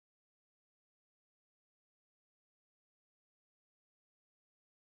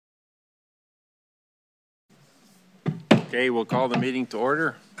Okay, we'll call the meeting to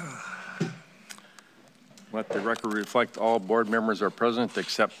order. Let the record reflect all board members are present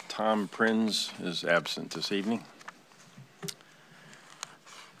except Tom Prinz is absent this evening.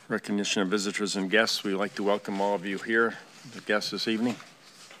 Recognition of visitors and guests. We'd like to welcome all of you here, the guests this evening.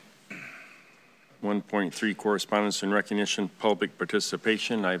 1.3 correspondence and recognition, public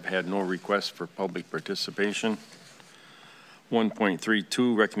participation. I've had no requests for public participation.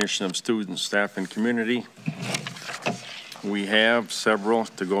 1.32 recognition of students, staff, and community. We have several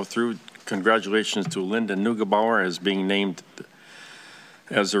to go through. Congratulations to Linda Neugebauer as being named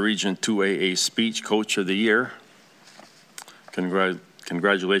as the Region 2AA Speech Coach of the Year.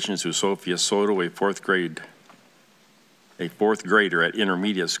 Congratulations to Sophia Soto, a fourth grader at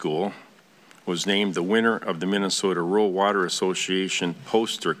intermediate school, was named the winner of the Minnesota Rural Water Association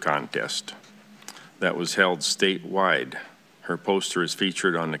poster contest that was held statewide. Her poster is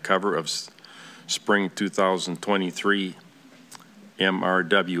featured on the cover of Spring 2023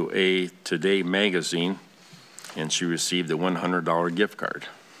 MRWA Today magazine, and she received a $100 gift card.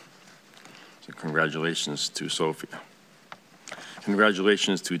 So congratulations to Sophia.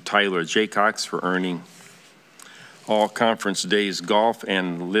 Congratulations to Tyler Jaycox for earning All Conference Days Golf,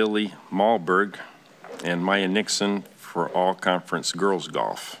 and Lily Malberg and Maya Nixon for All Conference Girls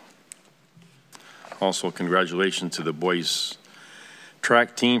Golf. Also, congratulations to the boys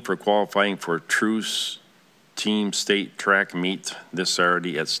track team for qualifying for Truce Team State Track Meet this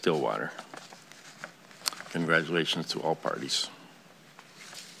Saturday at Stillwater. Congratulations to all parties.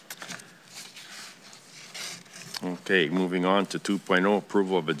 Okay, moving on to 2.0,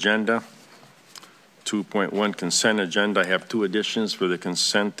 approval of agenda. 2.1 consent agenda. I have two additions for the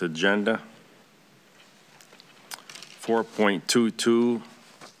consent agenda. 4.22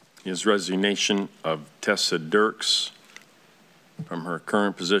 is resignation of Tessa Dirks from her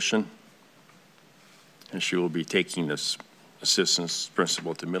current position, and she will be taking this assistant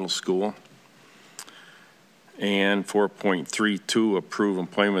principal to middle school. And 4.32 approve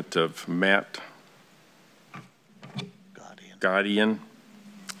employment of Matt Gaudian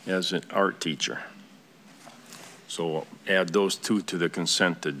as an art teacher. So we'll add those two to the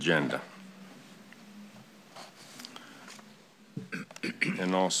consent agenda.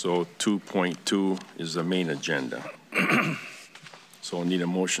 And also 2.2 is the main agenda. So we'll need a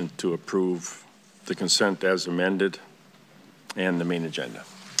motion to approve the consent as amended and the main agenda.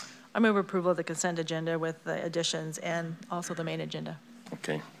 I move approval of the consent agenda with the additions and also the main agenda.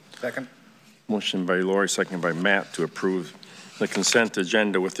 Okay. Second. Motion by Lori, second by Matt to approve the consent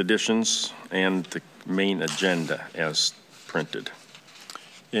agenda with additions and the main agenda as printed.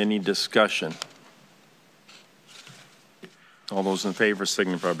 Any discussion? All those in favor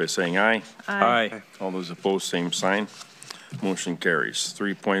signify by saying aye. Aye. Aye. All those opposed, same sign. Motion carries.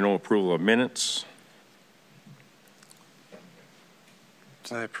 3.0 approval of minutes.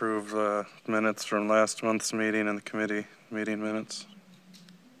 I approve the minutes from last month's meeting and the committee meeting minutes.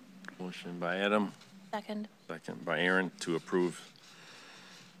 Motion by Adam. Second. Second by Aaron to approve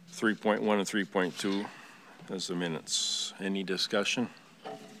 3.1 and 3.2 as the minutes. Any discussion?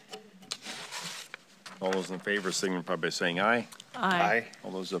 All those in favor signify by saying aye. Aye.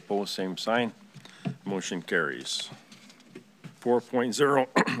 All those opposed, same sign. Motion carries.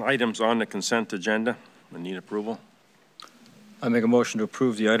 4.0 items on the consent agenda. I need approval. I make a motion to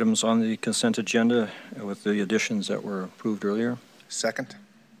approve the items on the consent agenda with the additions that were approved earlier. Second.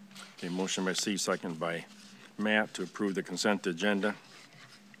 Okay, motion by Steve, second by Matt to approve the consent agenda.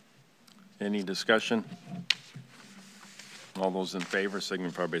 Any discussion? All those in favor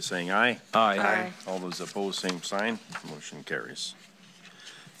signify by saying aye. Aye. Aye. All those opposed, same sign. Motion carries.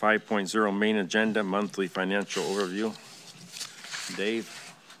 5.0 main agenda, monthly financial overview. Dave.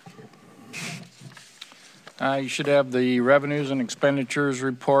 You should have the revenues and expenditures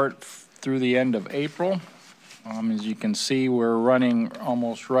report through the end of April. As you can see, we're running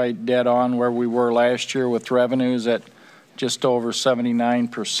almost right dead on where we were last year with revenues at just over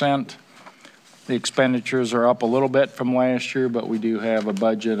 79%. The expenditures are up a little bit from last year, but we do have a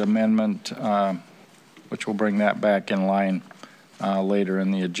budget amendment, which will bring that back in line later in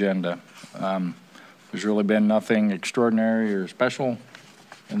the agenda. There's really been nothing extraordinary or special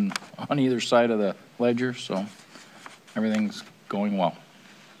on either side of the ledger, so everything's going well.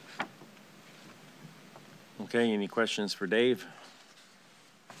 Okay, any questions for Dave?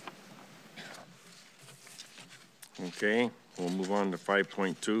 Okay, we'll move on to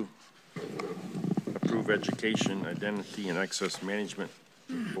 5.2. Approve education, identity, and access management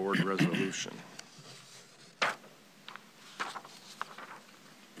board resolution.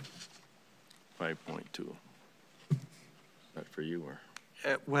 5.2. Is that for you or?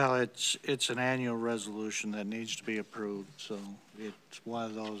 Well, it's an annual resolution that needs to be approved, so it's one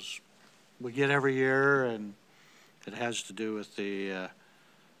of those we get every year, and it has to do with the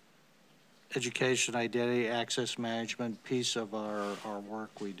education, identity, access management piece of our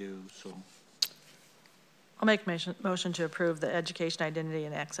work we do, so. I'll make motion to approve the Education, Identity,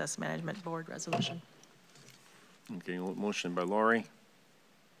 and Access Management Board resolution. Okay, motion by Lori,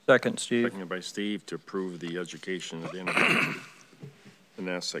 Second, Steve. seconded by Steve to approve the Education Identity and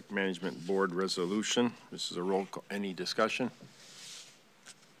Asset Management Board resolution. This is a roll call. Any discussion?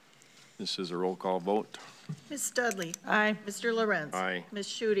 This is a roll call vote. Ms. Dudley. Aye. Mr. Lorenz. Aye. Ms.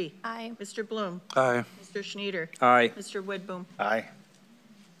 Shute. Aye. Mr. Bloom. Aye. Mr. Schneider. Aye. Mr. Widboom. Aye.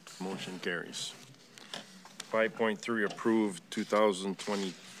 Motion carries. 5.3, approve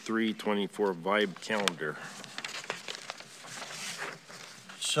 2023-24 Vibe calendar.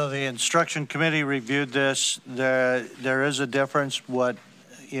 So the instruction committee reviewed this. There is a difference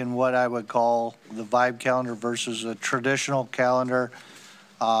in what I would call the Vibe calendar versus a traditional calendar.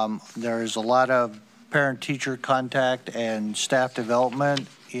 There is a lot of parent-teacher contact and staff development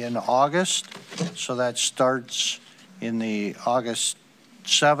in August. So that starts in the August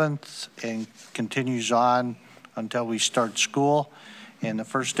 7th and continues on until we start school. And the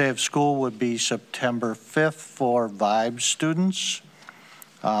first day of school would be September 5th for Vibe students.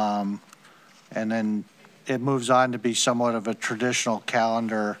 And then it moves on to be somewhat of a traditional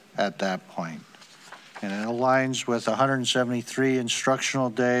calendar at that point. And it aligns with 173 instructional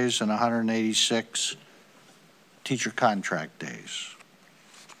days and 186 teacher contract days.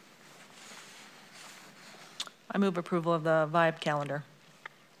 I move approval of the Vibe calendar.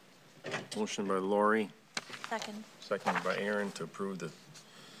 Motion by Lori, Second. seconded by Aaron to approve the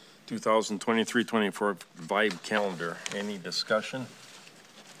 2023-24 Vibe calendar. Any discussion?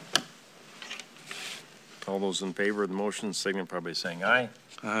 All those in favor of the motion signify by saying aye.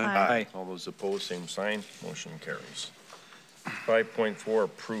 Aye. All those opposed, same sign. Motion carries. 5.4,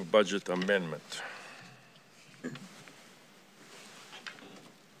 approve budget amendment.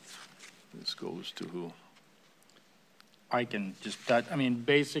 This goes to who? I can just touch, I mean,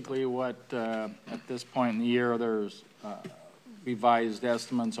 basically what, at this point in the year, there's revised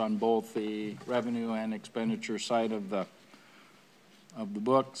estimates on both the revenue and expenditure side of the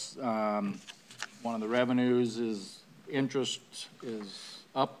books. One of the revenues is interest is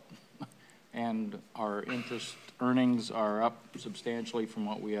up, and our interest earnings are up substantially from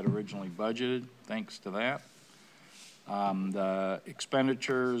what we had originally budgeted, thanks to that. The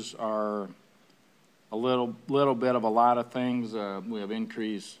expenditures are a little bit of a lot of things. We have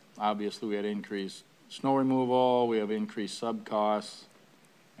increased, obviously we had increased snow removal, we have increased sub costs,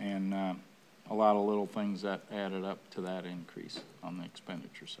 and a lot of little things that added up to that increase on the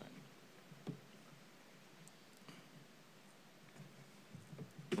expenditure side.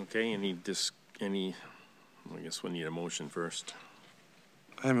 Okay, I guess we need a motion first.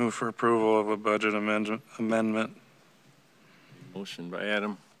 I move for approval of a budget amendment. Motion by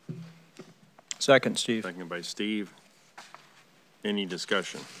Adam, Second, Steve. seconded by Steve. Any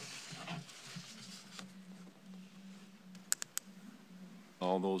discussion?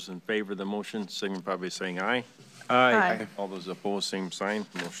 All those in favor of the motion signify by saying aye. Aye. All those opposed, same sign.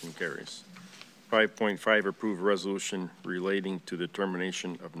 Motion carries. 5.5, approve resolution relating to the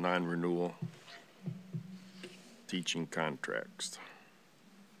termination of non-renewal teaching contracts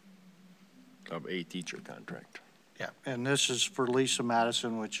of a teacher contract. Yeah, and this is for Lisa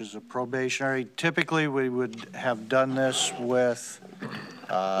Madison, which is a probationary. Typically, we would have done this with,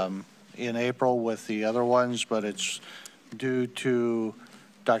 in April with the other ones, but it's due to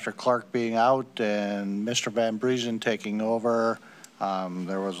Dr. Clark being out and Mr. Van Briesen taking over.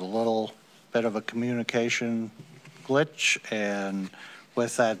 There was a little bit of a communication glitch, and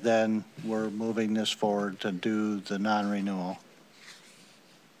with that then we're moving this forward to do the non-renewal.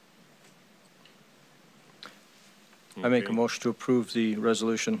 I make a Okay. motion to approve the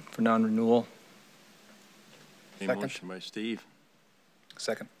resolution for non-renewal. A motion by Steve,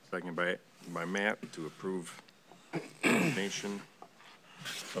 Second. second by Matt to approve termination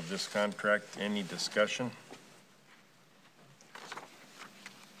of this contract. Any discussion?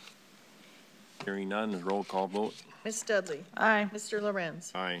 Hearing none, roll call vote. Ms. Dudley. Aye. Mr.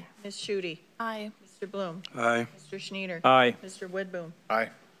 Lorenz. Aye. Ms. Shute. Aye. Mr. Bloom. Aye. Mr. Schneider. Aye. Mr. Widboom. Aye.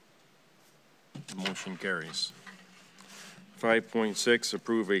 Motion carries. 5.6,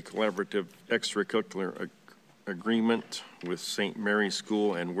 approve a collaborative extracurricular agreement with St. Mary's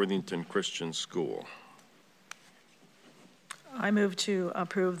School and Worthington Christian School. I move to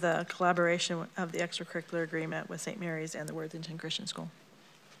approve the collaboration of the extracurricular agreement with St. Mary's and the Worthington Christian School.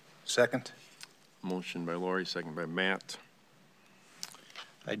 Second. Motion by Lori, second by Matt.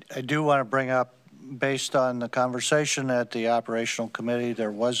 I do want to bring up, based on the conversation at the operational committee,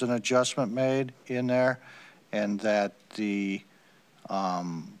 there was an adjustment made in there, and that the,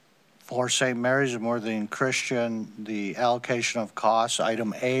 for St. Mary's and Worthing Christian, the allocation of costs,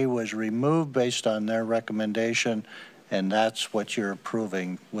 item A was removed based on their recommendation, and that's what you're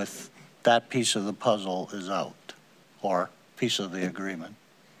approving with that piece of the puzzle is out, or piece of the agreement.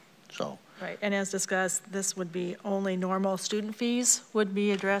 So. Right, and as discussed, this would be only normal student fees would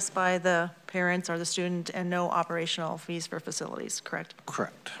be addressed by the parents or the student, and no operational fees for facilities, correct?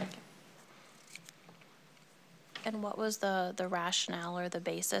 Correct. And what was the rationale or the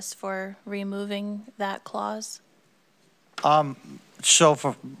basis for removing that clause? So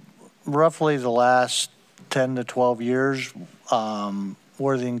for roughly the last 10 to 12 years,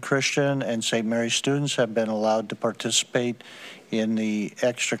 Worthing Christian and St. Mary's students have been allowed to participate in the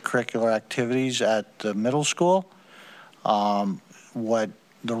extracurricular activities at the middle school. What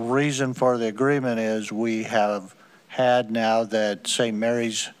the reason for the agreement is, we have had, now that St.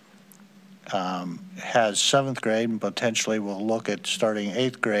 Mary's has 7th grade and potentially will look at starting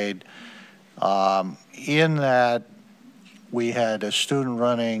 8th grade, in that we had a student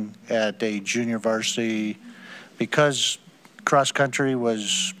running at a junior varsity. Because cross country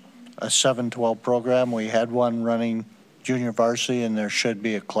was a 7-12 program, we had one running junior varsity, and there should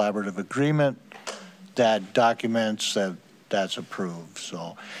be a collaborative agreement that documents that that's approved.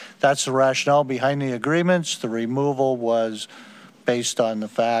 So that's the rationale behind the agreements. The removal was based on the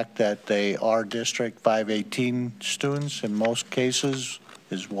fact that they are District 518 students in most cases,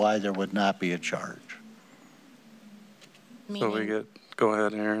 is why there would not be a charge. So we get, go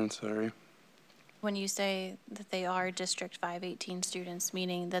ahead, Aaron, sorry. When you say that they are District 518 students,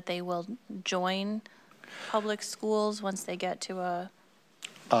 meaning that they will join public schools once they get to a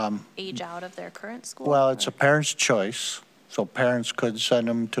age out of their current school? Well, it's a parent's choice. So parents could send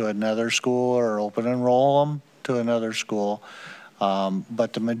them to another school or open enroll them to another school.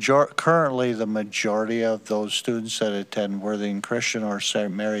 But currently the majority of those students that attend Worthing Christian or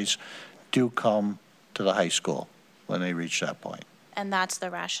St. Mary's do come to the high school when they reach that point. And that's the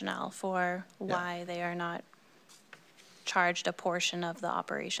rationale for why they are not charged a portion of the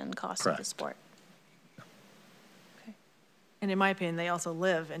operation cost of the sport. And in my opinion, they also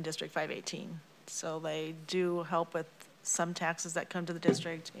live in District 518. So they do help with some taxes that come to the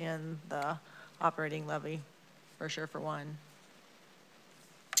district and the operating levy, for sure, for one,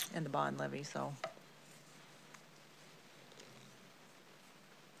 and the bond levy, so.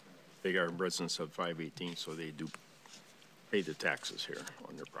 They are residents of 518, so they do pay the taxes here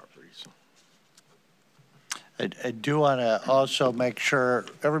on their properties. I do want to also make sure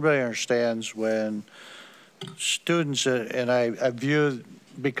everybody understands when students, and I view,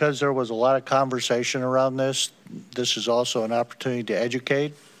 because there was a lot of conversation around this, this is also an opportunity to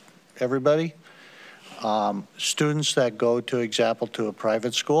educate everybody. Students that go, to example, to a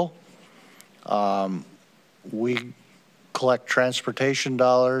private school, we collect transportation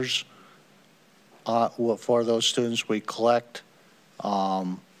dollars for those students. We collect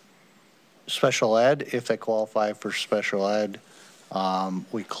special ed if they qualify for special ed.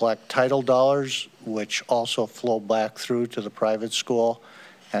 We collect title dollars, which also flow back through to the private school.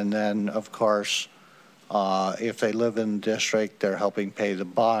 And then, of course, if they live in the district, they're helping pay the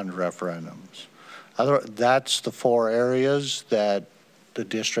bond referendums. That's the 4 areas that the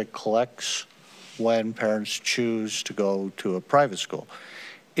district collects when parents choose to go to a private school.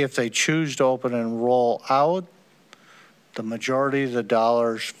 If they choose to open and roll out, the majority of the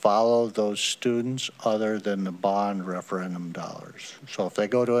dollars follow those students other than the bond referendum dollars. So if they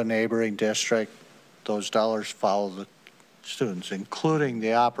go to a neighboring district, those dollars follow the students, including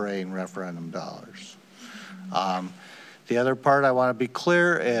the operating referendum dollars. The other part I want to be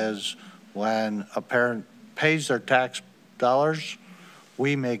clear is when a parent pays their tax dollars,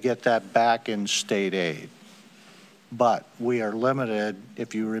 we may get that back in state aid. But we are limited.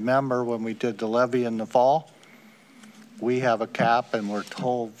 If you remember when we did the levy in the fall, we have a cap, and we're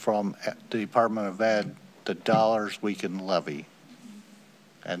told from the Department of Ed the dollars we can levy.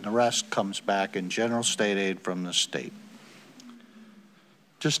 And the rest comes back in general state aid from the state.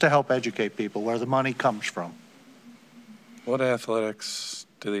 Just to help educate people where the money comes from. What athletics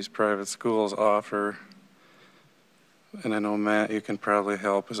do these private schools offer? And I know, Matt, you can probably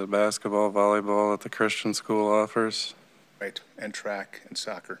help. Is it basketball, volleyball that the Christian school offers? Right, and track and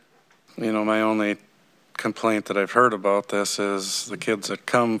soccer. You know, my only complaint that I've heard about this is the kids that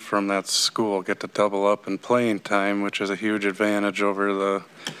come from that school get to double up in playing time, which is a huge advantage over the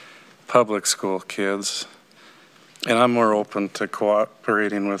public school kids. And I'm more open to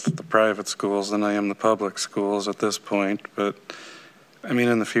cooperating with the private schools than I am the public schools at this point, but I mean,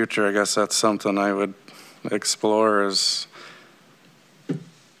 in the future, I guess that's something I would explore is,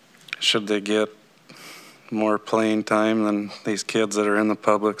 should they get more playing time than these kids that are in the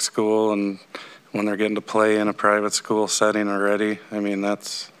public school, and when they're getting to play in a private school setting already? I mean,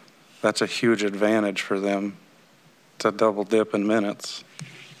 that's a huge advantage for them to double dip in minutes.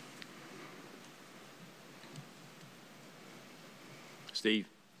 Steve?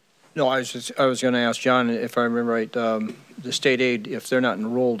 No, I was going to ask John, if I remember right, the state aid, if they're not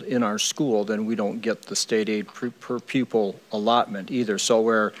enrolled in our school, then we don't get the state aid per pupil allotment either. So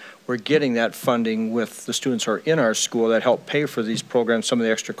we're getting that funding with the students who are in our school that help pay for these programs, some of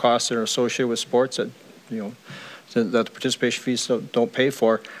the extra costs that are associated with sports that, that the participation fees don't pay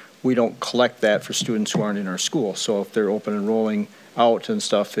for. We don't collect that for students who aren't in our school. So if they're open enrolling out and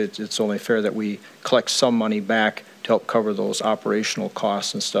stuff, it's only fair that we collect some money back to help cover those operational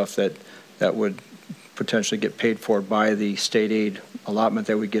costs and stuff that would potentially get paid for by the state aid allotment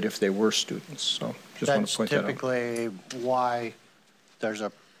that we get if they were students. So just want to point that out. That's typically why there's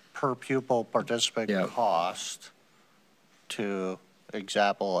a per pupil participant cost to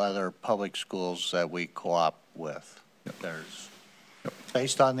example other public schools that we co-op with. There's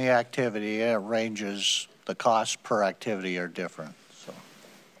based on the activity, it ranges, the costs per activity are different. So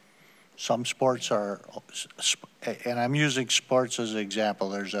some sports are, and I'm using sports as an example,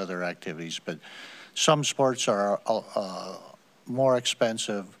 there's other activities, but some sports are more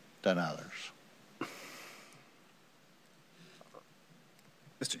expensive than others.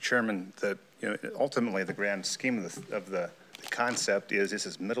 Mr. Chairman, ultimately the grand scheme of the concept is this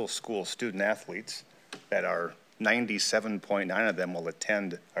is middle school student athletes that are 97.9 of them will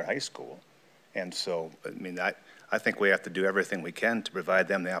attend our high school. And so, I mean, I think we have to do everything we can to provide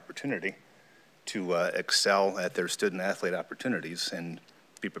them the opportunity to excel at their student athlete opportunities and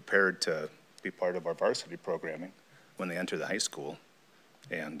be prepared to be part of our varsity programming when they enter the high school.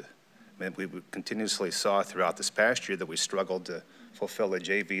 And I mean, we continuously saw throughout this past year that we struggled to fulfill the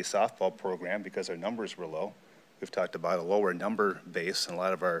JV softball program because our numbers were low. We've talked about a lower number base in a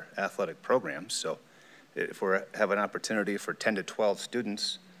lot of our athletic programs. So if we have an opportunity for 10 to 12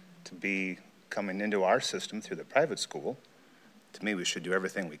 students to be coming into our system through the private school, to me, we should do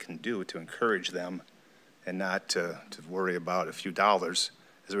everything we can do to encourage them and not to worry about a few dollars.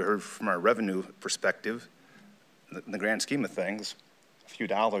 As we heard from our revenue perspective, in the grand scheme of things, a few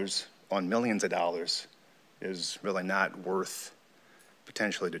dollars on millions of dollars is really not worth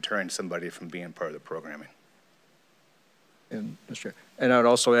potentially deterring somebody from being part of the programming. And Mr. And I would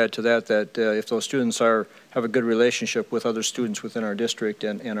also add to that if those students have a good relationship with other students within our district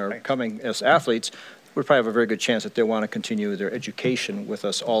and are coming as athletes, we probably have a very good chance that they want to continue their education with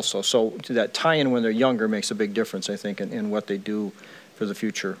us also. So to that tie-in when they're younger makes a big difference, I think, in what they do for the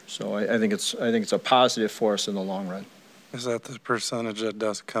future. So I think it's a positive for us in the long run. Is that the percentage that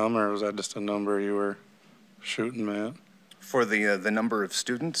does come, or was that just a number you were shooting at? For the number of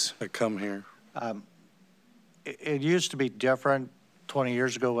students that come here. It used to be different 20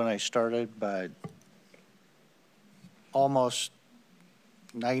 years ago when I started, but almost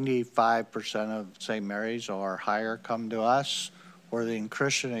 95% of St. Mary's or higher come to us. Where in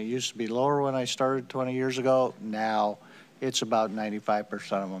Christian, it used to be lower when I started 20 years ago. Now it's about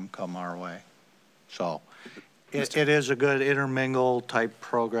 95% of them come our way. So it is a good intermingle type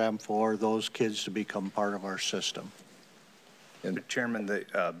program for those kids to become part of our system. Mr. Chairman,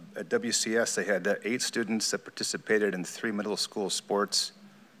 at WCS, they had 8 students that participated in 3 middle school sports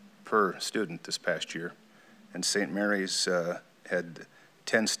per student this past year. And St. Mary's had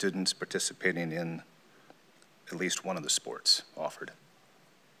 10 students participating in at least one of the sports offered.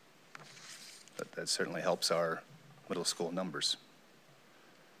 But that certainly helps our middle school numbers.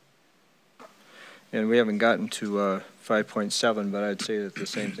 And we haven't gotten to 5.7, but I'd say that the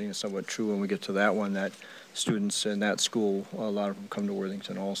same thing is somewhat true when we get to that one, that students in that school, a lot of them come to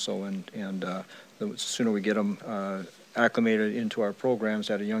Worthington also, and the sooner we get them acclimated into our programs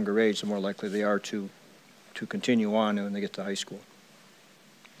at a younger age, the more likely they are to continue on when they get to high school.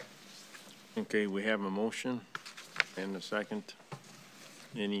 Okay, we have a motion and a second.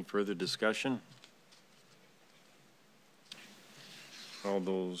 Any further discussion? All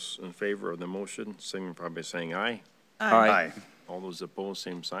those in favor of the motion, signify by saying aye. Aye. All those opposed,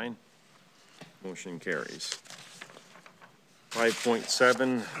 same sign. Motion carries.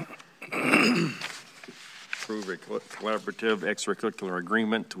 5.7, approve a collaborative extracurricular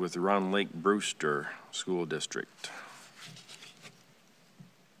agreement with Round Lake Brewster School District.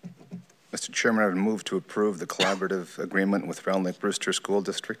 Mr. Chairman, I would move to approve the collaborative agreement with Round Lake Brewster School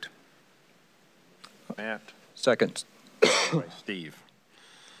District. Matt? Second. By Steve.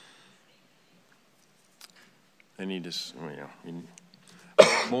 Any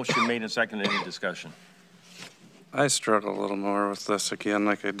Motion made and seconded. Any discussion? I struggle a little more with this again,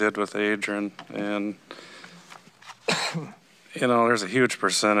 like I did with Adrian, and you know, there's a huge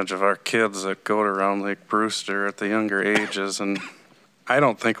percentage of our kids that go to Round Lake Brewster at the younger ages, and I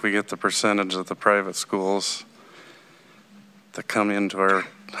don't think we get the percentage of the private schools that come into our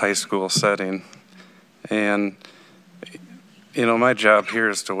high school setting. And you know, my job here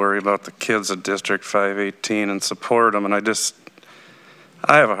is to worry about the kids at District 518 and support them, and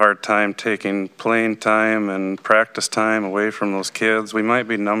I have a hard time taking playing time and practice time away from those kids. We might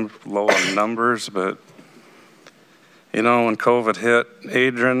be low on numbers, but you know, when COVID hit,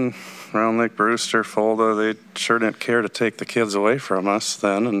 Adrian, Round Lake Brewster, Fulda, they sure didn't care to take the kids away from us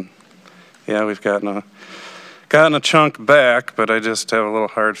then. And yeah, we've gotten a chunk back, but I just have a little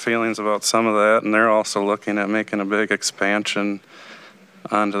hard feelings about some of that. And they're also looking at making a big expansion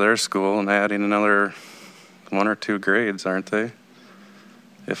onto their school and adding another 1 or 2 grades, aren't they?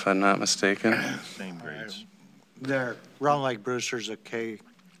 If I'm not mistaken. Same grades. Round Lake Brewster's a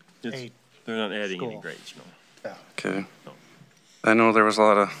K-8. They're not adding any School. grades, no. Okay. I know there was a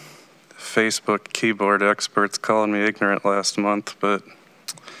lot of Facebook keyboard experts calling me ignorant last month, but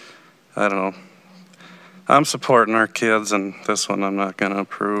I don't know. I'm supporting our kids, and this one I'm not going to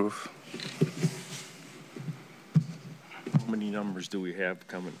approve. How many numbers do we have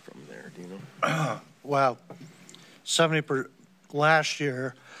coming from there, do you know? Well, last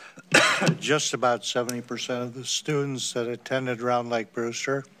year, just about 70% of the students that attended Round Lake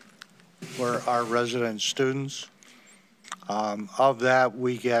Brewster were our resident students. Of that,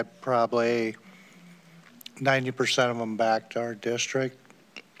 we get probably 90% of them back to our district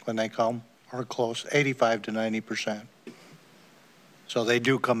when they come, or close, 85 to 90%. So they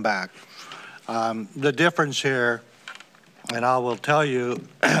do come back. The difference here, and I will tell you,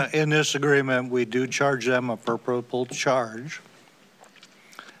 in this agreement, we do charge them a per pupil charge.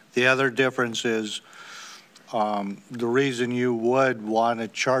 The other difference is the reason you would want to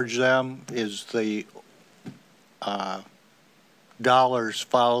charge them is the dollars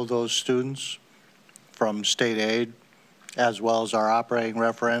follow those students from state aid as well as our operating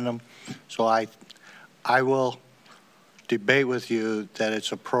referendum. So I will debate with you that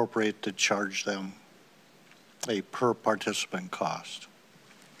it's appropriate to charge them a per participant cost.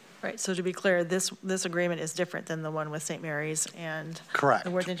 Right, so to be clear, this agreement is different than the one with St. Mary's and Correct.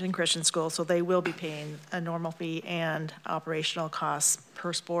 the Worthington Christian School, so they will be paying a normal fee and operational costs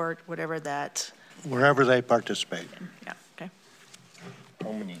per sport, whatever that, Wherever they participate. yeah, okay.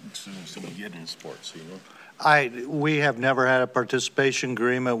 How many students do we get in sports, you know? We have never had a participation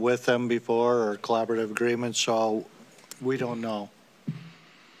agreement with them before or collaborative agreement, so we don't know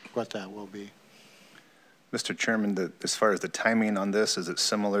what that will be. Mr. Chairman, as far as the timing on this, is it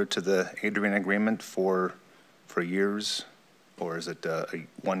similar to the Adrian agreement for years? Or is it a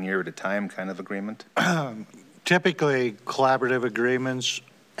 1 year at a time kind of agreement? Typically, collaborative agreements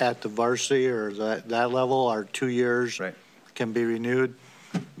at the varsity or that level are 2 years. Right. Can be renewed.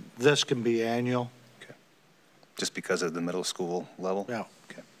 This can be annual. Okay. Just because of the middle school level? Yeah.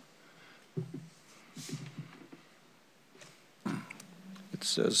 Okay. It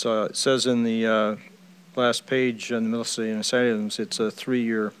says in the last page on the middle city and side items, it's a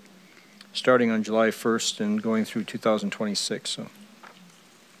 3-year, starting on July 1st and going through 2026. So.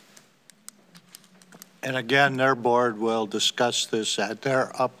 And again, their board will discuss this at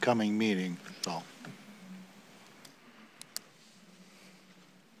their upcoming meeting, so.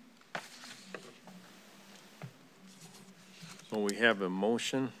 So we have a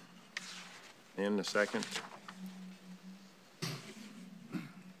motion and a second.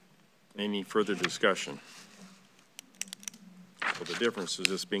 Any further discussion? So the difference is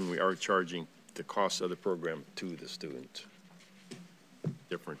this being we are charging the cost of the program to the student.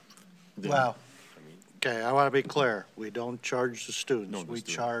 Different. Well, I mean, okay, I want to be clear. We don't charge the students. no, the We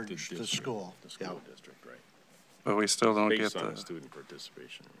student- charge the district, school. The school Yeah. district, right. But we still don't get Based on the, student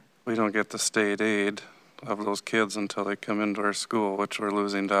participation. we don't get the state aid of those kids until they come into our school, which we're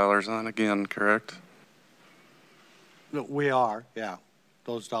losing dollars on again, correct? No, we are, yeah.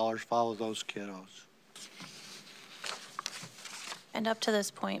 Those dollars follow those kiddos. And up to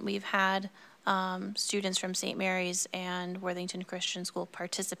this point, we've had students from St. Mary's and Worthington Christian School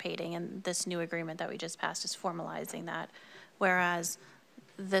participating, and this new agreement that we just passed is formalizing that. Whereas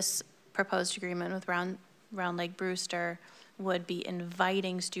this proposed agreement with Round Lake Brewster would be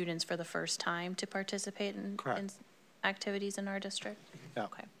inviting students for the first time to participate in activities in our district? Yeah.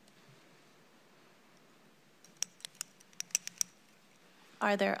 Okay.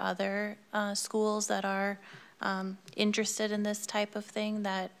 Are there other schools that are interested in this type of thing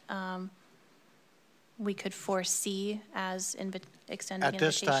that we could foresee as extending At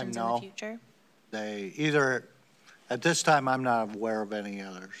this time, invitations in no. the future? They either, at this time, I'm not aware of any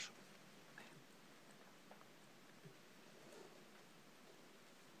others.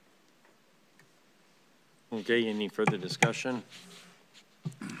 Okay, any further discussion?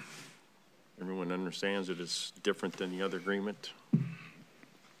 Everyone understands that it's different than the other agreement.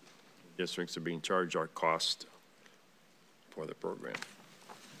 Districts are being charged our cost for the program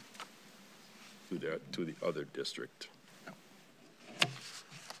to the other district.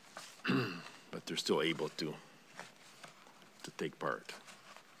 But they're still able to take part.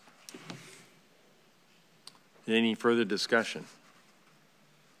 Any further discussion?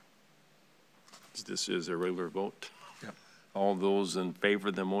 This is a regular vote. Yep. All those in favor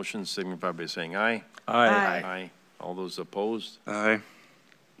of the motion signify by saying aye. Aye. Aye. All those opposed? Aye.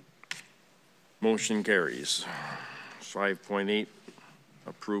 Motion carries. 5.8,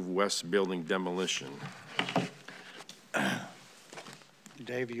 approve west building demolition.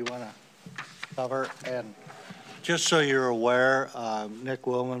 Dave, you want to cover? And just so you're aware, Nick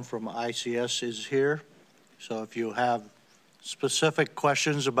Willman from ICS is here. So if you have specific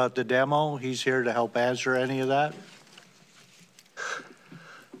questions about the demo, he's here to help answer any of that.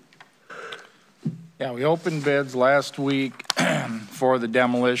 Yeah, we opened bids last week for the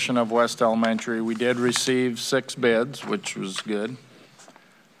demolition of West Elementary. We did receive 6 bids, which was good.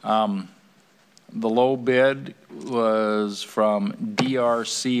 The low bid was from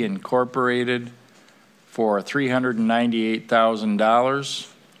DRC Incorporated for $398,000.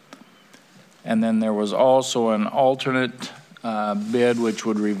 And then there was also an alternate bid which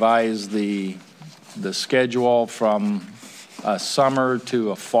would revise the schedule from a summer to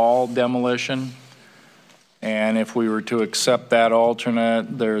a fall demolition. And if we were to accept that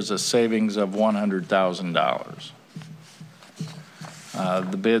alternate, there's a savings of $100,000.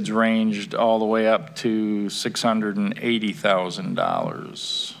 The bids ranged all the way up to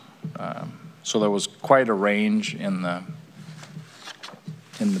 $680,000. So there was quite a range in the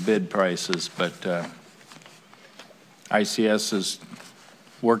bid prices, but ICS has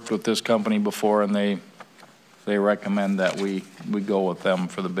worked with this company before, and they recommend that we go with them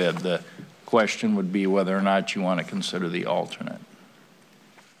for the bid. The question would be whether or not you want to consider the alternate.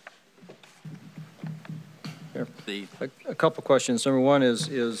 A couple questions. Number one is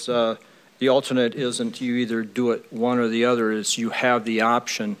the alternate isn't you either do it one or the other, it's you have the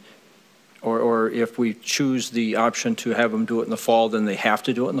option, or if we choose the option to have them do it in the fall, then they have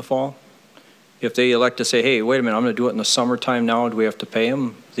to do it in the fall? If they elect to say, hey, wait a minute, I'm going to do it in the summertime now, do we have to pay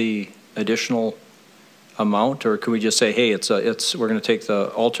them the additional amount, or can we just say, hey, we're going to take the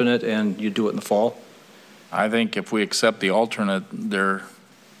alternate and you do it in the fall? I think if we accept the alternate, they're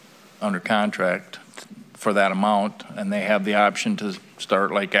under contract for that amount, and they have the option to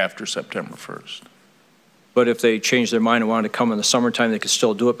start like after September 1st. But if they change their mind and wanted to come in the summertime, they could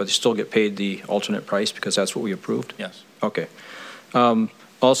still do it, but they still get paid the alternate price because that's what we approved? Yes. Okay.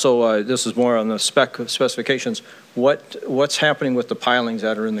 Also, this is more on the specifications. What's happening with the pilings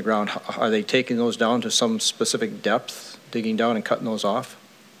that are in the ground? Are they taking those down to some specific depth, digging down and cutting those off?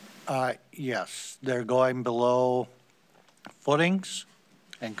 Yes, they're going below footings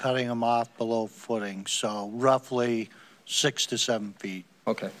and cutting them off below footings, so roughly 6 to 7 feet.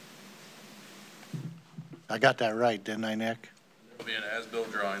 Okay. I got that right, didn't I, Nick? There'll be an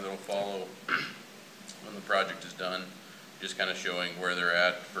as-built drawing that'll follow when the project is done, just kind of showing where they're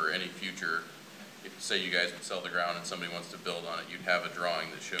at for any future. If, say, you guys would sell the ground and somebody wants to build on it, you'd have a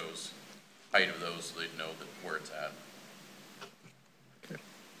drawing that shows height of those so they'd know where it's at. Okay.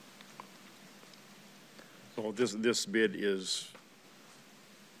 So this bid is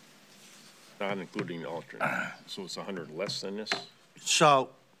not including the alternate, so it's 100 less than this? So,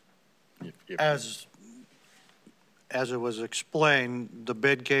 If- as it was explained, the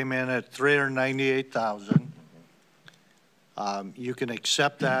bid came in at $398,000. You can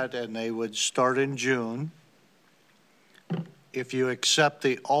accept that, and they would start in June. If you accept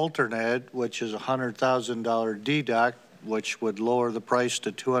the alternate, which is a $100,000 deduct, which would lower the price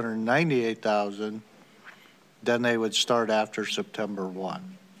to $298,000, then they would start after September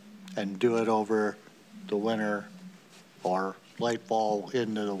 1 and do it over the winter or late fall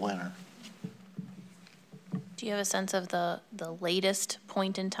into the winter. Do you have a sense of the latest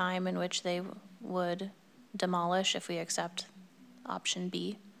point in time in which they would demolish if we accept option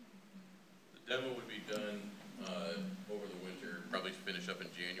B? The demo would be done over the winter, probably finish up in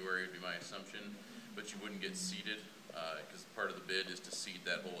January would be my assumption, but you wouldn't get seeded because part of the bid is to seed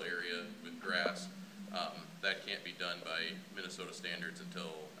that whole area with grass. That can't be done by Minnesota standards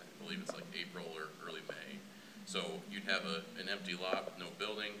until I believe it's like April or early May. So you'd have an empty lot with no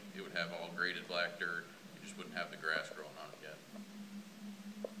building. It would have all graded black dirt, you just wouldn't have the grass growing on it yet.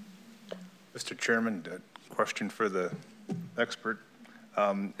 Mr. Chairman, a question for the expert.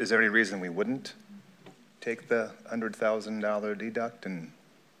 Is there any reason we wouldn't take the $100,000 deduct? And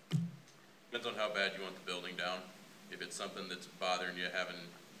Depends on how bad you want the building down. If it's something that's bothering you, having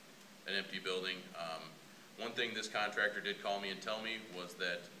an empty building. One thing this contractor did call me and tell me was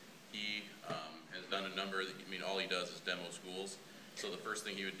that he has done a number, all he does is demo schools. So the first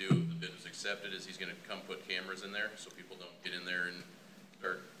thing he would do if the bid was accepted is he's gonna come put cameras in there so people don't get in there and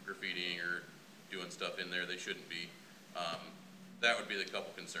start graffitiing or doing stuff in there they shouldn't be. That would be the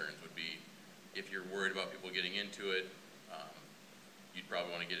couple concerns, would be if you're worried about people getting into it, you'd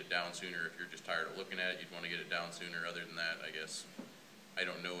probably want to get it down sooner. If you're just tired of looking at it, you'd want to get it down sooner. Other than that, I guess, I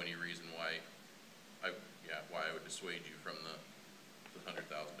don't know any reason why I would dissuade you from the $100,000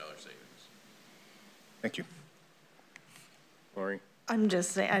 savings. thank you. Lori? I'm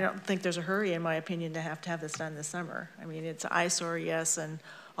just saying, I don't think there's a hurry, in my opinion, to have this done this summer. I mean, it's an eyesore, yes, and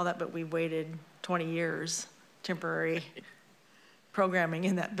all that, but we waited 20 years, temporary programming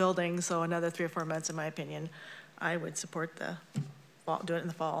in that building, so another 3 or 4 months, in my opinion. I would support do it in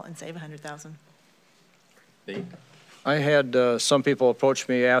the fall and save $100,000. Dave? I had some people approach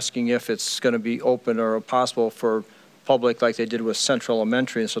me asking if it's going to be open or possible for public, like they did with Central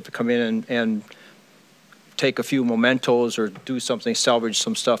Elementary, and so to come in and take a few mementos or do something, salvage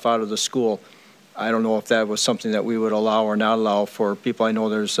some stuff out of the school. I don't know if that was something that we would allow or not allow for people. I know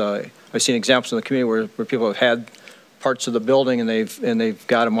there's, I've seen examples in the community where people have had parts of the building and they've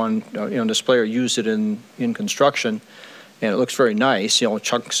got them on display or used it in construction, and it looks very nice.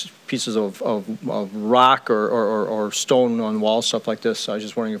 Chunks, pieces of rock or stone on walls, stuff like this. I was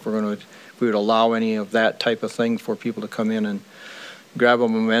just wondering if we would allow any of that type of thing for people to come in and grab a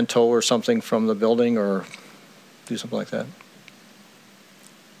memento or something from the building or do something like that.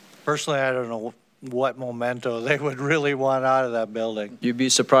 Personally, I don't know what memento they would really want out of that building. You'd be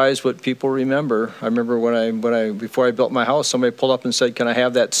surprised what people remember. I remember before I built my house, somebody pulled up and said, "Can I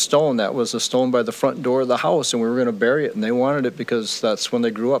have that stone?" That was a stone by the front door of the house, and we were going to bury it, and they wanted it because that's when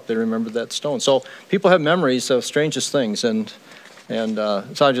they grew up. They remembered that stone. So people have memories of strangest things, and so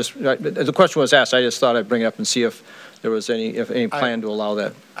the question was asked. I just thought I'd bring it up and see if there was any plan to allow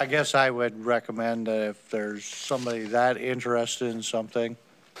that. I guess I would recommend that if there's somebody that interested in something,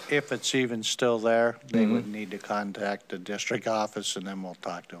 if it's even still there, they would need to contact the district office, and then we'll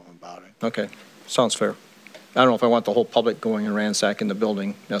talk to them about it. Okay, sounds fair. I don't know if I want the whole public going and ransacking the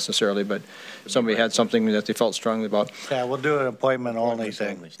building necessarily, but if somebody had something that they felt strongly about. Yeah, we'll do an appointment-only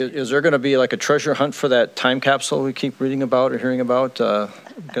thing. Is there going to be like a treasure hunt for that time capsule we keep reading about or hearing about? Going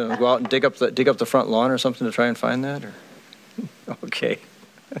to go out and dig up the front lawn or something to try and find that? Or? Okay.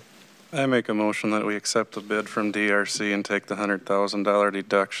 I make a motion that we accept the bid from DRC and take the $100,000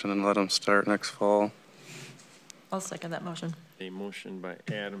 deduction and let them start next fall. I'll second that motion. A motion by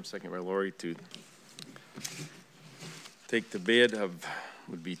Adam, second by Lori to take the bid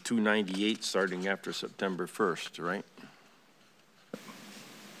would be $298 starting after September 1st, right? I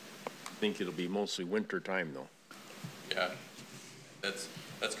think it'll be mostly winter time though. Yeah, that's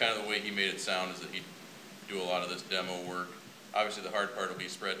kind of the way he made it sound, is that he'd do a lot of this demo work. Obviously, the hard part will be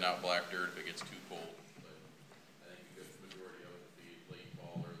spreading out black dirt if it gets too cold, but I think a good majority of it will be late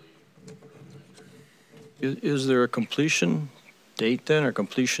fall, early winter. Is there a completion date then, or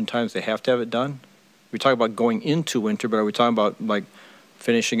completion times they have to have it done? We talk about going into winter, but are we talking about like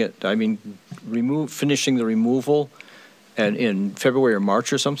finishing it? I mean, finishing the removal and in February or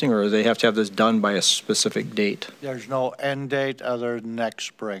March or something, or do they have to have this done by a specific date? There's no end date other than next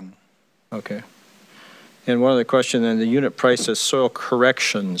spring. Okay. And one other question, then, the unit price is soil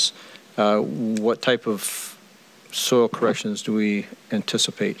corrections. What type of soil corrections do we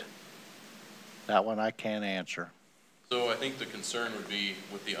anticipate? That one I can't answer. So I think the concern would be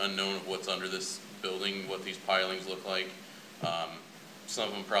with the unknown of what's under this building, what these pilings look like. Some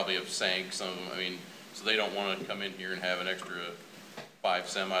of them probably have sank, some of them, so they don't want to come in here and have an extra 5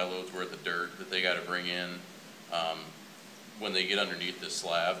 semi-loads worth of dirt that they got to bring in when they get underneath this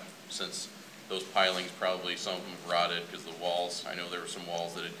slab, since those pilings probably, some of them have rotted because the walls, I know there were some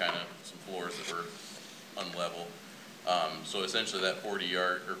walls that had some floors that were unlevel. So essentially that $40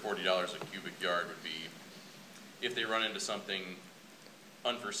 a cubic yard would be, if they run into something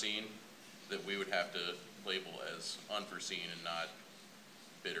unforeseen, that we would have to label as unforeseen and not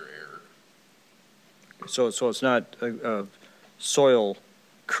bid or error. So it's not a soil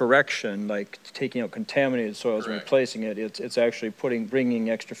correction, like taking out contaminated soils and replacing it. It's actually bringing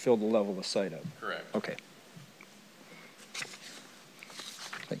extra fill to level the site up. Correct. Okay.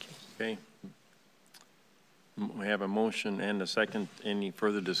 Thank you. Okay. We have a motion and a second. Any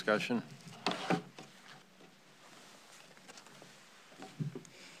further discussion?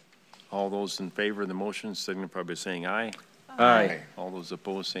 All those in favor of the motion signify by saying aye. Aye. All those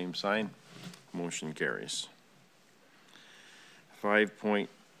opposed, same sign. Motion carries.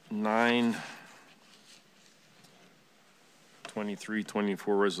 5.9,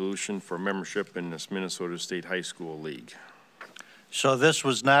 23-24 resolution for membership in this Minnesota State High School League. So this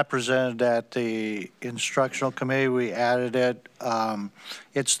was not presented at the instructional committee. We added it.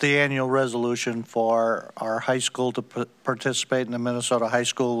 It's the annual resolution for our high school to participate in the Minnesota High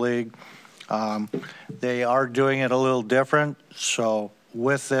School League. They are doing it a little different. So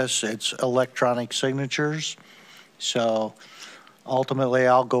with this, it's electronic signatures. So ultimately,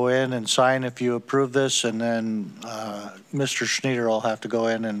 I'll go in and sign if you approve this, and then Mr. Schneider will have to go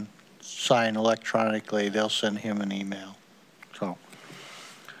in and sign electronically. They'll send him an email. So,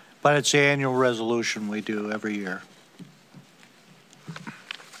 but it's the annual resolution we do every year.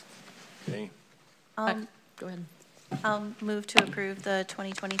 Okay, Go ahead. I'll move to approve the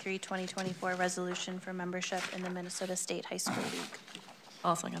 2023-2024 resolution for membership in the Minnesota State High School League.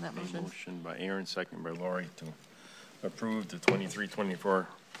 I'll second that motion. motion by Aaron, second by Lori to approve the 23-24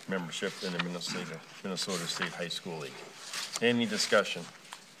 membership in the Minnesota State High School League. Any discussion?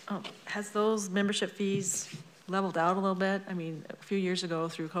 Has those membership fees leveled out a little bit? I mean, a few years ago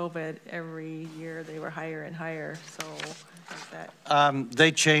through COVID, every year they were higher and higher, so is that?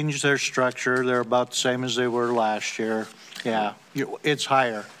 They changed their structure. They're about the same as they were last year. Yeah, it's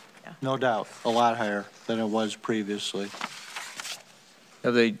higher, no doubt, a lot higher than it was previously.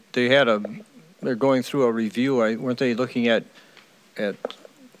 Have they're going through a review, weren't they looking at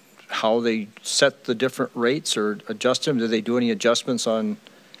how they set the different rates or adjust them? Did they do any adjustments on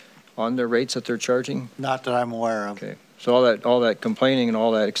their rates that they're charging? Not that I'm aware of. Okay, so all that complaining and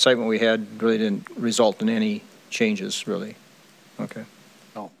all that excitement we had really didn't result in any changes, really? Okay.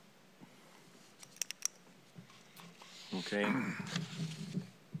 No. Okay.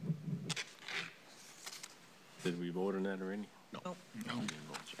 Did we vote on that already? Nope. No.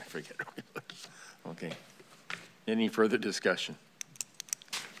 I forget. Okay. Any further discussion?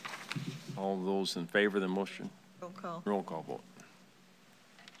 All those in favor of the motion? Roll call. Roll call vote.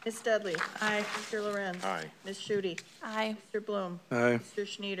 Ms. Dudley. Aye. Mr. Lorenz. Aye. Ms. Shooty. Aye. Mr. Bloom. Aye. Mr.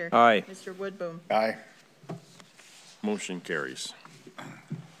 Schneider. Aye. Mr. Woodboom. Aye. Motion carries.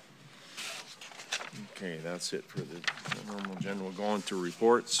 Okay, that's it for the normal general. We'll go on to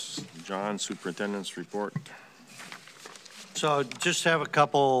reports. John, Superintendent's report. So just have a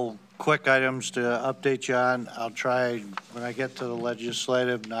couple quick items to update you on. I'll try, when I get to the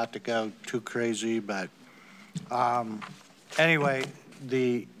legislative, not to go too crazy, but anyway,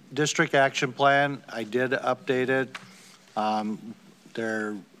 the district action plan, I did update it.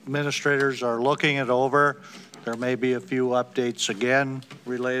 Their administrators are looking it over. There may be a few updates again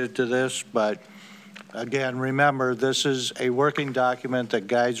related to this, but again, remember, this is a working document that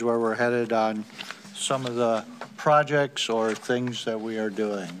guides where we're headed on some of the projects or things that we are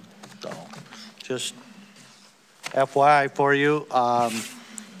doing. So just FYI for you.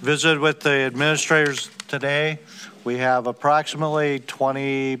 Visited with the administrators today. We have approximately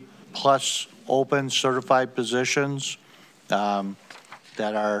 20 plus open certified positions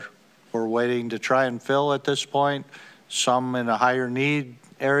that we're waiting to try and fill at this point. Some in a higher need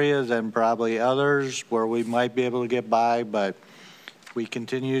area than probably others where we might be able to get by, but we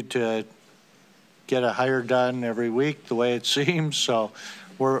continue to get a hire done every week the way it seems. So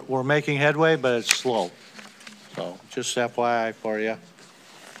we're making headway, but it's slow. So just FYI for you.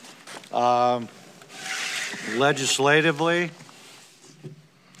 Legislatively,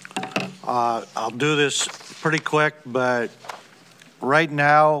 I'll do this pretty quick, but right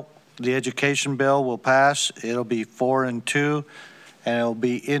now the education bill will pass. It'll be 4-2, and it'll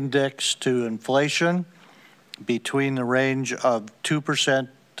be indexed to inflation between the range of 2%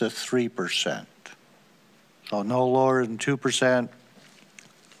 to 3%. So no lower than 2%,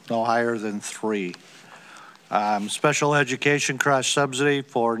 no higher than 3%. Special education cross subsidy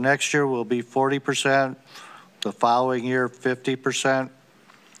for next year will be 40%, the following year 50%.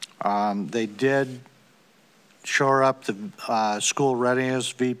 They did shore up the school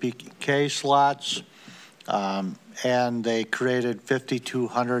readiness VPK slots, and they created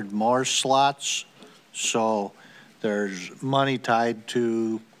 5,200 more slots. So there's money tied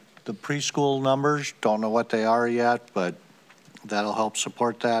to the preschool numbers. Don't know what they are yet, but that'll help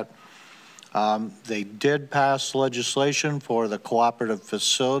support that. They did pass legislation for the cooperative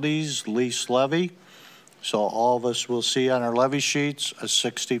facilities lease levy. So all of us will see on our levy sheets a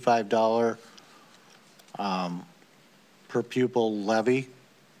 $65 per pupil levy.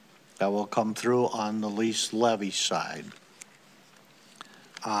 that will come through on the lease levy side.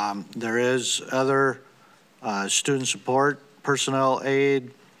 There is other student support, personnel aid,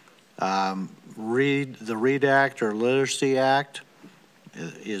 the READ Act or Literacy Act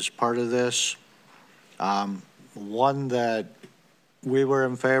is part of this. One that we were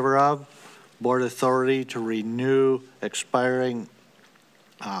in favor of, board authority to renew expiring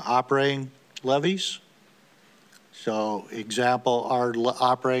operating levies. So example, our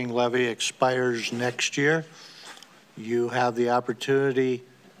operating levy expires next year. You have the opportunity,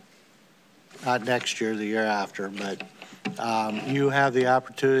 not next year, the year after, but you have the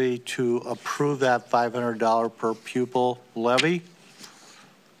opportunity to approve that $500 per pupil levy.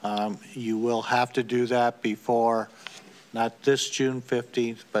 You will have to do that before, not this June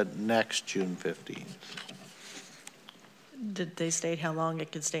 15th, but next June 15th. Did they state how long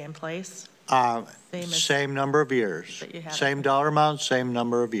it could stay in place? Same number of years. Same dollar amount, same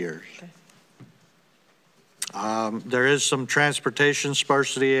number of years. Okay. There is some transportation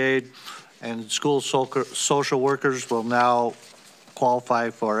sparsity aid, and school social workers will now qualify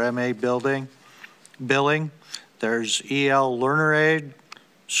for MA billing. There's EL learner aid,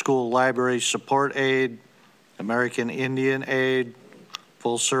 school library support aid, American Indian aid,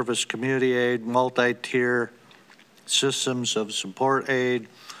 full service community aid, multi-tier systems of support aid,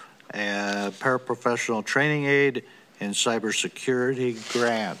 paraprofessional training aid, and cybersecurity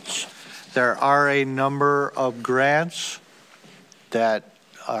grants. There are a number of grants that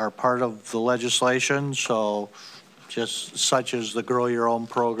are part of the legislation, so just such as the Grow Your Own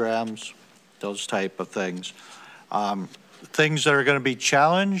programs, those type of things. Things that are going to be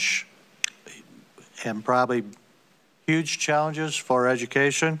challenged and probably huge challenges for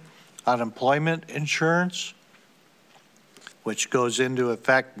education, unemployment insurance, which goes into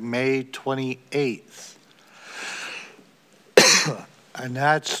effect May 28th. And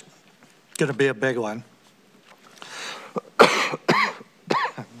that's going to be a big one.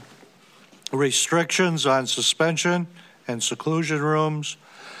 Restrictions on suspension and seclusion rooms.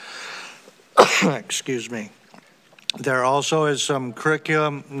 Excuse me. There also is some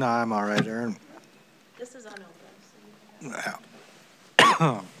curriculum. No, I'm all right, Aaron. This is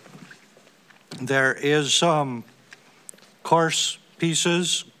unopened. There is some course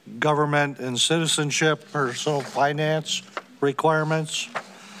pieces, government and citizenship, personal finance requirements.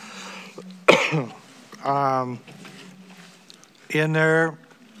 In there,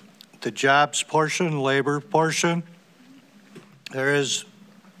 the jobs portion, labor portion, there is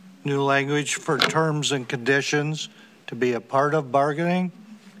new language for terms and conditions to be a part of bargaining.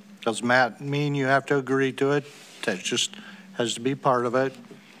 Does not mean you have to agree to it. That just has to be part of it.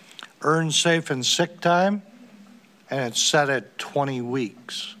 Earn safe and sick time, and it's set at 20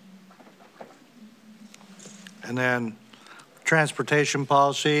 weeks. And then transportation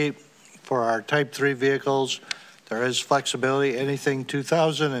policy for our type 3 vehicles, there is flexibility, anything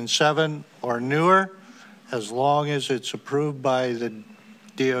 2007 or newer, as long as it's approved by the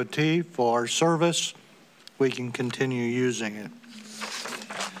DOT for service, we can continue using it.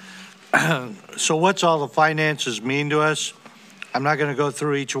 So what's all the finances mean to us? I'm not going to go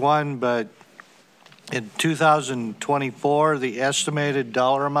through each one, but in 2024, the estimated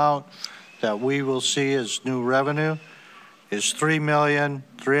dollar amount that we will see as new revenue is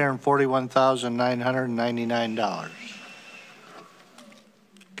 $3,341,999.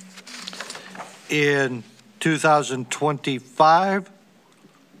 In 2025,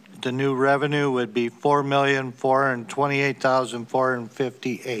 the new revenue would be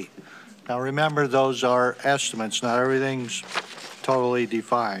 $4,428,458. Now remember, those are estimates, not everything's totally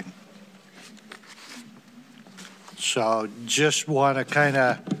defined. So just want to kind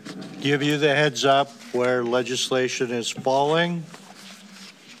of give you the heads up where legislation is falling,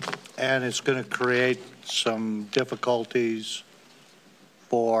 and it's going to create some difficulties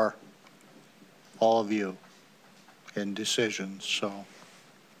for all of you in decisions. So,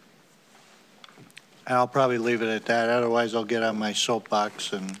 and I'll probably leave it at that. Otherwise, I'll get on my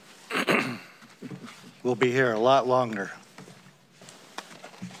soapbox and we'll be here a lot longer.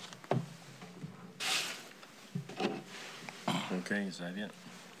 Okay, is that it?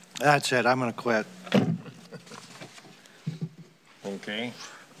 That's it. I'm going to quit. Okay.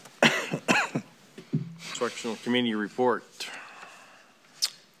 Instructional committee report.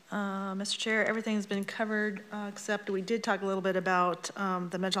 Mr. Chair, everything's been covered except we did talk a little bit about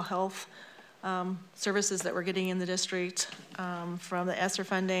the mental health services that we're getting in the district from the ESSER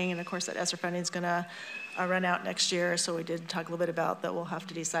funding. And of course, that ESSER funding is going to run out next year. So we did talk a little bit about that. We'll have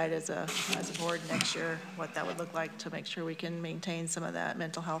to decide as a board next year what that would look like to make sure we can maintain some of that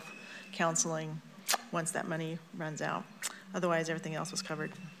mental health counseling once that money runs out. Otherwise, everything else was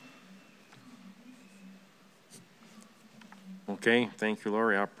covered. Okay, thank you,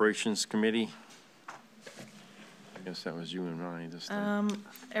 Lori. Operations Committee. I guess that was you and I this time.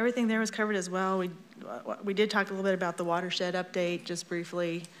 Everything there was covered as well. We did talk a little bit about the watershed update, just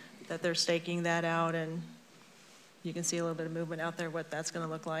briefly, that they're staking that out, and you can see a little bit of movement out there, what that's going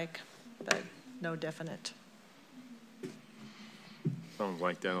to look like, but no definite. Sounds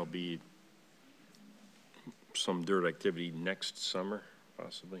like that'll be some dirt activity next summer,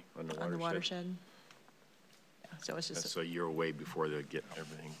 possibly, on the watershed. On the watershed. Yeah, so it's just. That's a year away before they get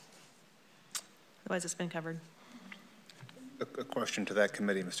everything. Otherwise, it's been covered. A question to that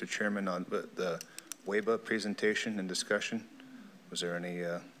committee, Mr. Chairman, on the WABA presentation and discussion. Was there any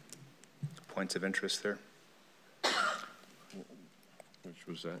points of interest there? Which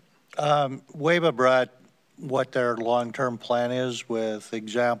was that? WABA brought what their long-term plan is, with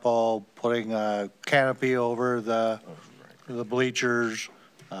example, putting a canopy over the bleachers,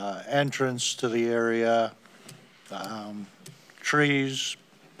 entrance to the area, trees,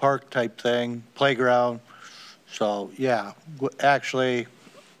 park type thing, playground. So, yeah, actually,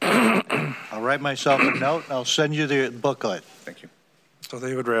 I'll write myself a note and I'll send you the booklet. Thank you. So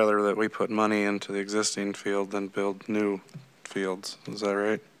they would rather that we put money into the existing field than build new fields, is that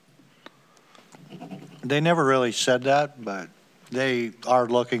right? They never really said that, but they are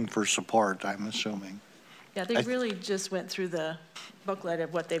looking for support, I'm assuming. Yeah, they really just went through the booklet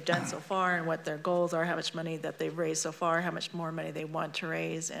of what they've done so far and what their goals are, how much money that they've raised so far, how much more money they want to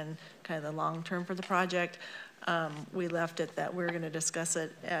raise, and kind of the long term for the project. We left it that we're going to discuss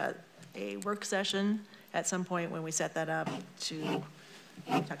it at a work session at some point when we set that up to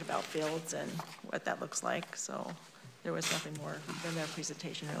talk about fields and what that looks like. So there was nothing more than their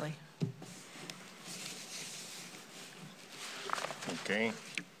presentation, really. Okay.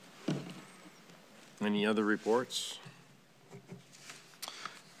 Any other reports?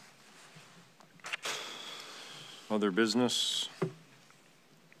 Other business?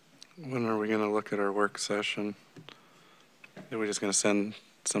 When are we going to look at our work session? Are we just going to send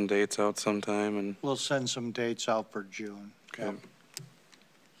some dates out sometime and? We'll send some dates out for June. Okay.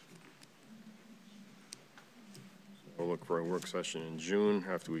 We'll look for a work session in June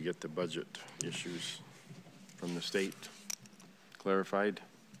after we get the budget issues from the state clarified.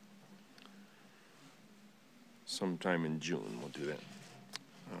 Sometime in June, we'll do that.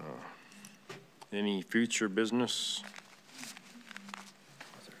 Any future business?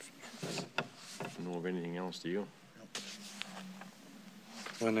 Know of anything else, do you?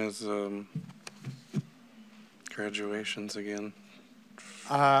 When is graduations again?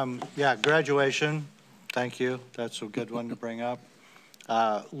 Yeah, graduation. Thank you. That's a good one to bring up.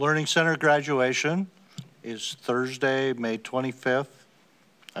 Learning Center graduation is Thursday, May 25th.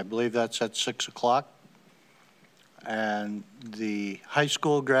 I believe that's at 6 o'clock. And the high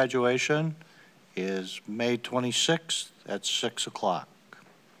school graduation is May 26th at 6 o'clock.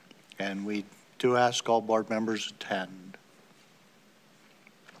 And we do ask all board members to attend.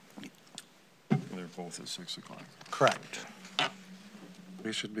 They're both at 6 o'clock. Correct.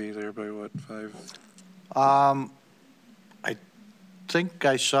 We should be there by what, 5? I think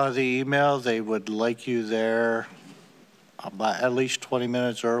I saw the email. They would like you there about at least 20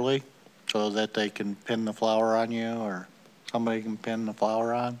 minutes early so that they can pin the flower on you, or somebody can pin the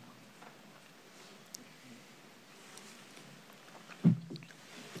flower on.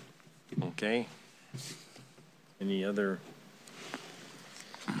 Okay. Any other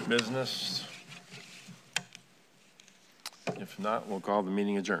business? If not, we'll call the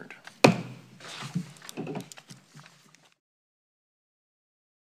meeting adjourned.